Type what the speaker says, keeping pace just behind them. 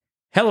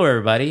Hello,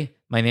 everybody.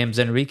 My name's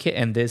Enrique,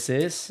 and this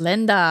is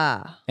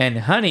Linda. And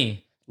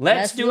honey,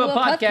 let's do a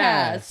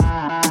podcast.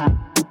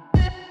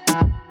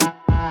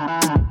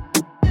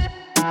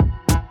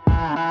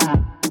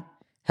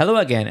 Hello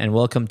again, and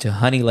welcome to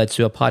Honey, Let's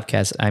Do a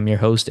Podcast. I'm your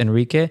host,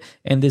 Enrique,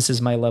 and this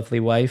is my lovely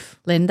wife,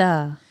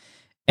 Linda.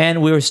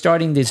 And we're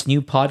starting this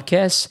new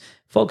podcast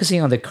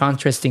focusing on the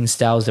contrasting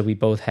styles that we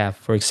both have.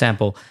 For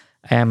example,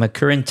 I am a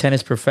current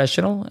tennis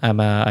professional.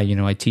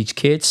 I teach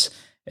kids,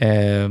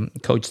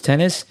 coach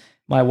tennis.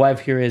 My wife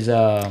here is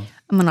I'm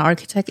an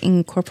architect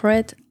in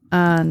corporate,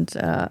 and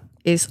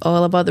it's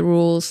all about the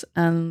rules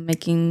and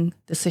making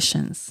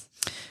decisions.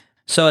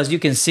 So as you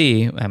can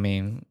see,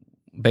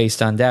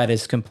 based on that,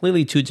 it's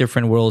completely two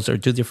different worlds or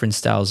two different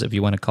styles, if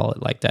you want to call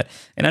it like that.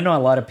 And I know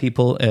a lot of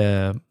people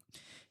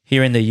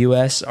here in the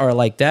U.S. are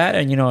like that,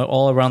 and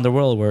all around the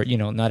world where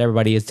not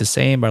everybody is the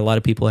same, but a lot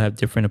of people have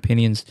different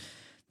opinions,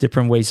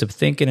 different ways of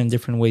thinking, and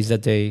different ways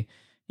that they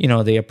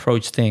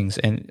approach things.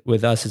 And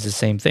with us, it's the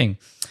same thing.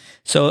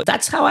 So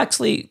that's how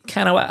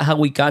how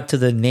we got to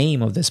the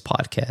name of this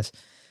podcast,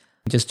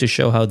 just to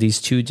show how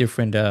these two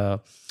different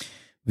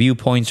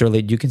viewpoints, or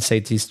you can say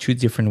these two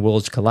different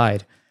worlds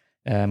collide.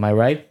 Am I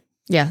right?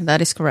 Yeah,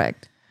 that is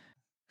correct.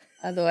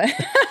 Otherwise,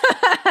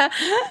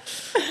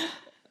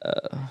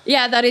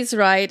 yeah, that is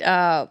right.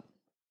 I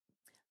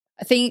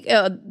think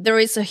there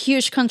is a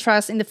huge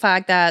contrast in the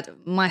fact that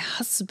my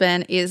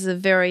husband is a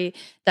very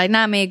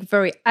dynamic,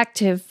 very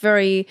active,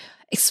 very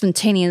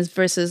spontaneous,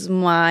 versus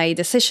my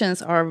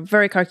decisions are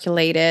very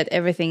calculated.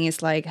 Everything is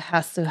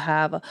has to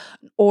have an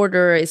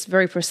order. It's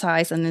very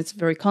precise and it's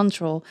very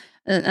controlled.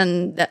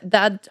 And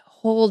that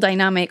whole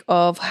dynamic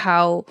of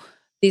how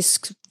these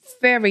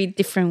very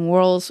different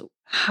worlds,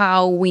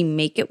 how we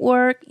make it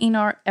work in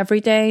our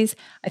everydays,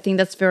 I think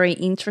that's very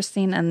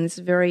interesting, and it's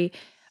very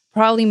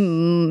probably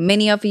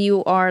many of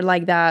you are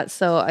like that.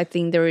 So I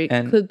think there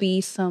could be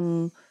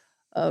some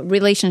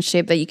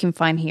relationship that you can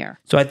find here.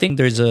 So I think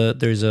there's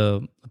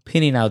a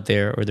opinion out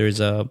there, or there's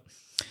a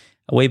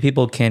way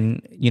people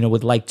can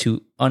would like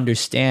to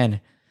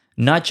understand,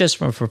 not just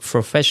from a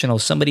professional,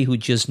 somebody who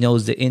just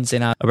knows the ins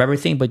and outs of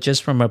everything, but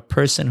just from a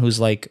person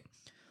who's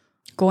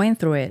going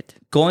through it,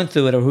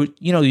 or who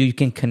you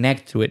can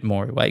connect to it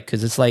more, right?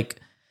 Because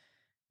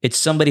it's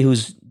somebody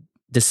who's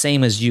the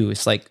same as you.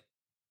 It's like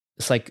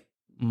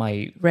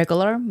my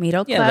regular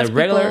middle class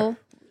people.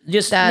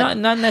 Just not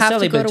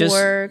necessarily, but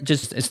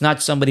just it's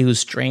not somebody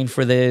who's trained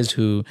for this,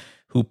 who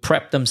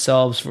prepped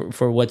themselves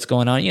for what's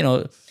going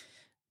on.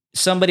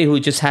 Somebody who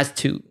just has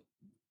to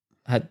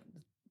have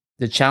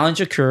the challenge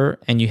occur,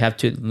 and you have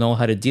to know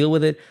how to deal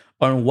with it,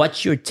 or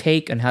what's your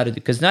take on how to do,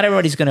 because not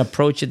everybody's going to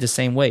approach it the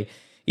same way.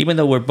 Even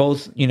though we're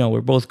both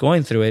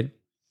going through it,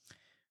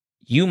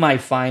 you might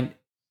find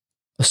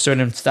a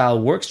certain style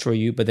works for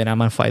you, but then I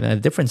might find that a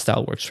different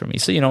style works for me.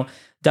 So,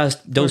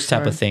 those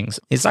type of things.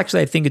 It's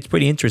actually, I think it's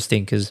pretty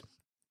interesting, because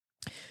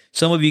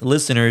some of you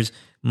listeners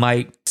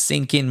might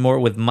sink in more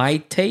with my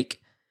take,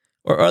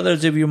 or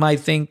others of you might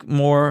think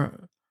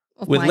more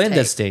with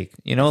Linda's take.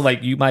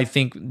 You might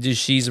think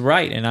she's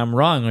right and I'm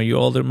wrong, or you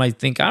older might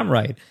think I'm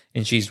right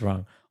and she's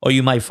wrong. Or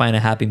you might find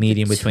a happy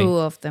medium between two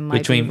of them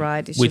might be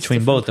right.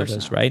 Between both of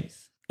us, right?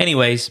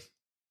 Anyways,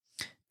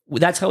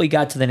 that's how we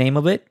got to the name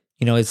of it.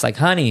 It's like,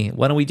 honey,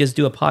 why don't we just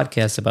do a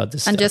podcast about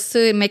this and stuff? Just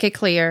to make it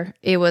clear,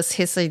 it was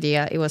his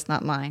idea. It was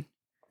not mine.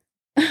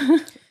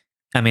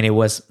 It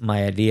was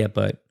my idea,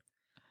 but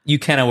you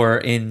kind of were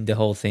in the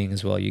whole thing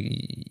as well.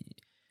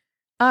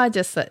 I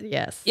just said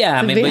yes.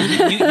 Yeah, but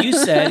you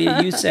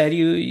said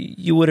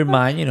you wouldn't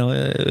mind.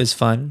 It was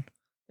fun.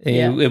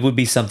 It would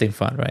be something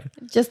fun, right?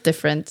 Just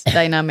different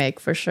dynamic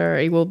for sure.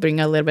 It will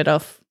bring a little bit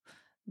of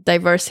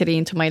diversity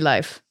into my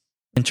life.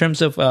 In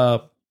terms of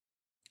a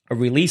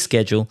release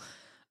schedule,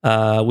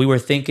 we were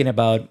thinking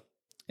about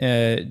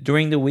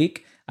during the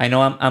week. I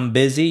know I'm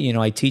busy.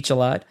 I teach a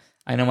lot.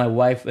 I know my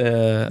wife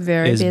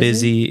is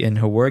busy in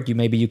her work.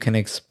 Maybe you can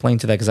explain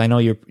to that, because I know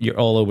you're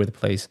all over the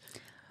place.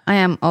 I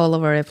am all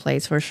over the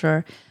place for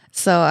sure.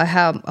 So I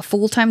have a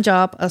full-time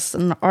job as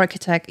an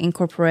architect in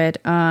corporate,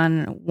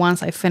 and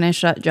once I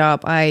finish that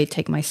job, I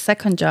take my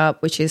second job,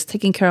 which is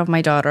taking care of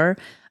my daughter.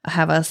 I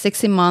have a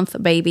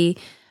 16-month baby.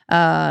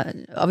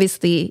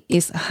 Obviously,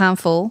 it's a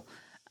handful,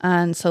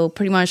 and so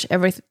pretty much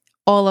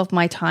all of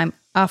my time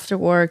after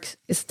work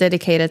is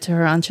dedicated to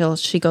her until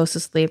she goes to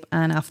sleep.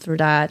 And after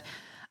that,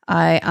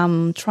 I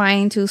am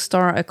trying to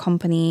start a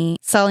company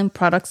selling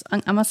products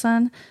on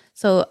Amazon.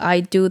 So I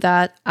do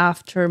that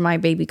after my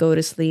baby go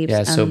to sleep.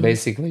 Yeah, so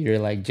basically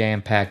you're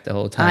jam-packed the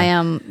whole time.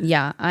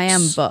 I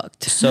am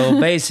booked. So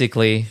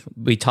basically,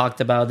 we talked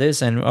about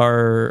this, and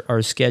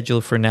our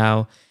schedule for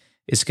now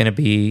is going to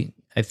be,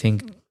 I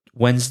think,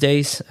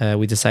 Wednesdays.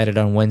 We decided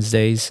on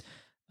Wednesdays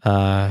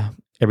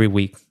every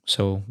week.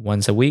 So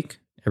once a week,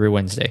 every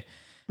Wednesday.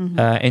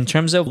 Mm-hmm. In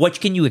terms of what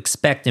can you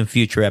expect in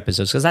future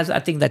episodes, because I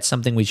think that's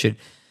something we should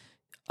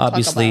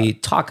obviously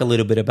talk a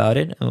little bit about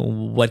it.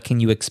 What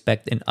can you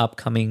expect in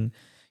upcoming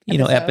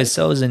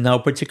episodes in no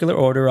particular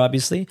order,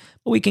 obviously,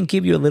 but we can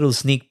give you a little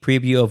sneak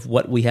preview of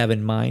what we have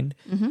in mind.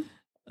 Mm-hmm.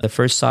 The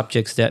first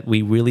subjects that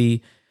we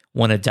really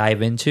want to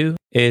dive into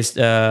is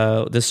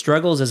the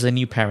struggles as a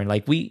new parent.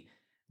 Like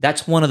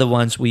that's one of the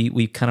ones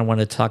we kind of want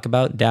to talk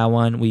about. That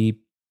one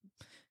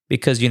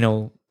because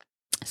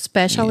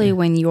especially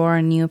when you're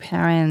a new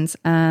parent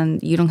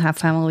and you don't have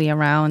family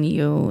around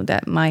you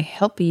that might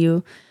help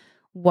you.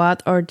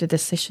 What are the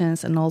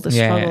decisions and all the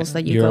struggles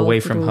that you're away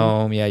from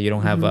home? Yeah, you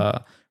don't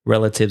have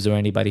relatives or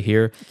anybody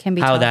here. It can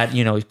be how tough.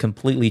 that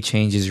completely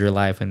changes your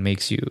life and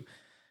makes you,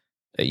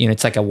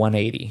 it's like a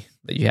 180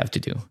 that you have to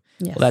do.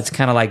 Yes. Well, that's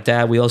kind of like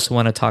that. We also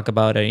want to talk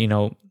about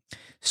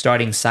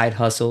starting side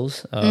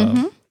hustles.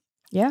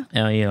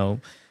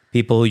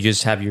 People who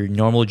just have your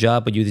normal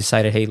job, but you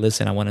decided, hey,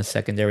 listen, I want a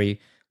secondary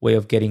way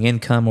of getting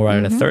income, or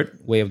a third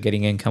way of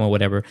getting income, or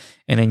whatever.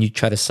 And then you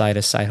try to side,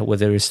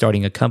 whether it's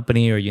starting a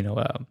company or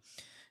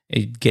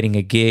getting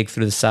a gig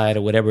through the side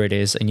or whatever it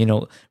is,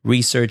 and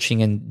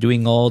researching and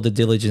doing all the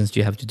diligence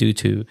you have to do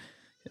to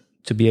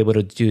be able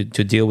to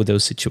deal with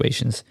those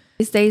situations.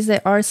 These days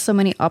there are so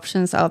many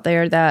options out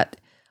there that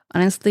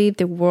honestly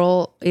the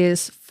world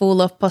is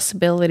full of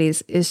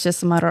possibilities. It's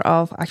just a matter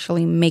of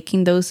actually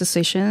making those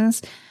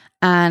decisions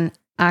and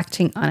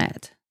acting on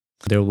it.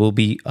 There will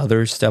be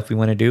other stuff we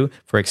want to do.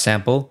 For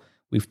example,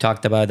 we've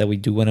talked about that we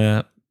do want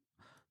to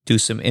do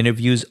some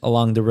interviews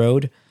along the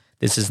road.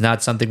 This is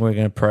not something we're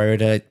going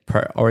to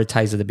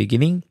prioritize at the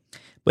beginning,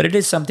 but it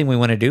is something we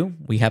want to do.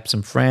 We have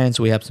some friends,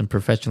 we have some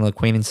professional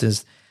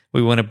acquaintances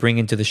we want to bring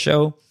into the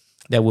show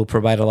that will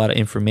provide a lot of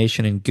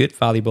information and good,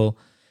 valuable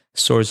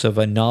source of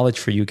knowledge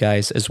for you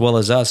guys, as well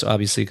as us,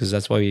 obviously, because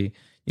that's why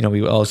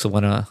we also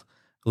want to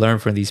learn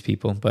from these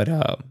people. But,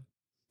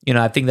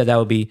 I think that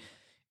would be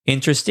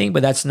interesting,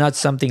 but that's not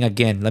something,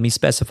 again, let me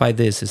specify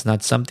this. It's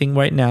not something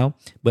right now,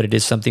 but it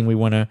is something we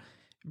want to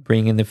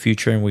bring in the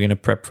future, and we're going to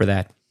prep for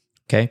that.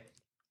 Okay.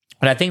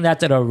 But I think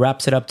that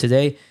wraps it up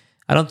today.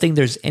 I don't think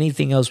there's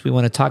anything else we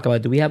want to talk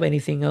about. Do we have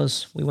anything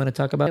else we want to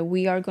talk about?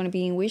 We are going to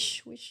be in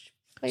which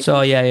place?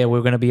 So yeah,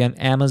 we're going to be on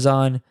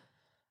Amazon,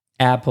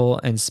 Apple,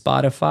 and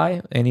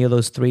Spotify. Any of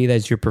those three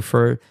that's your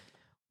preferred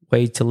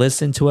way to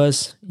listen to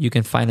us, you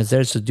can find us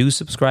there. So do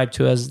subscribe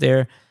to us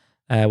there.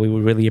 We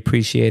would really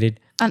appreciate it.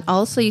 And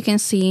also you can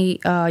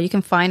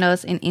find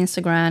us in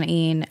Instagram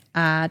in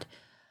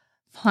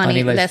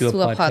Honey, Let's Do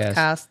a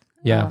Podcast.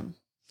 Yeah.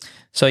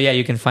 So yeah,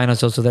 you can find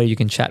us also there. You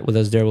can chat with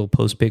us there. We'll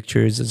post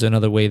pictures. There's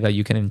another way that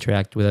you can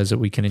interact with us, or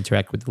we can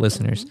interact with the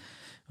listeners.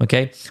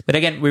 Okay. But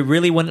again, we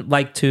really would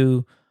like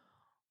to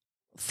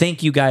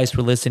thank you guys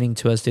for listening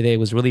to us today. It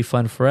was really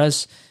fun for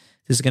us.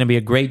 This is going to be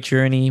a great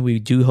journey. We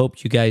do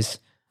hope you guys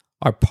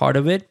are part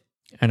of it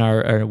and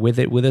are with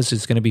us.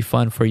 It's going to be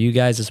fun for you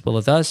guys as well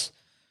as us.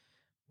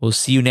 We'll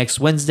see you next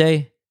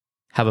Wednesday.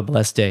 Have a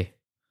blessed day.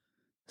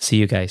 See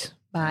you guys.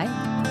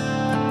 Bye.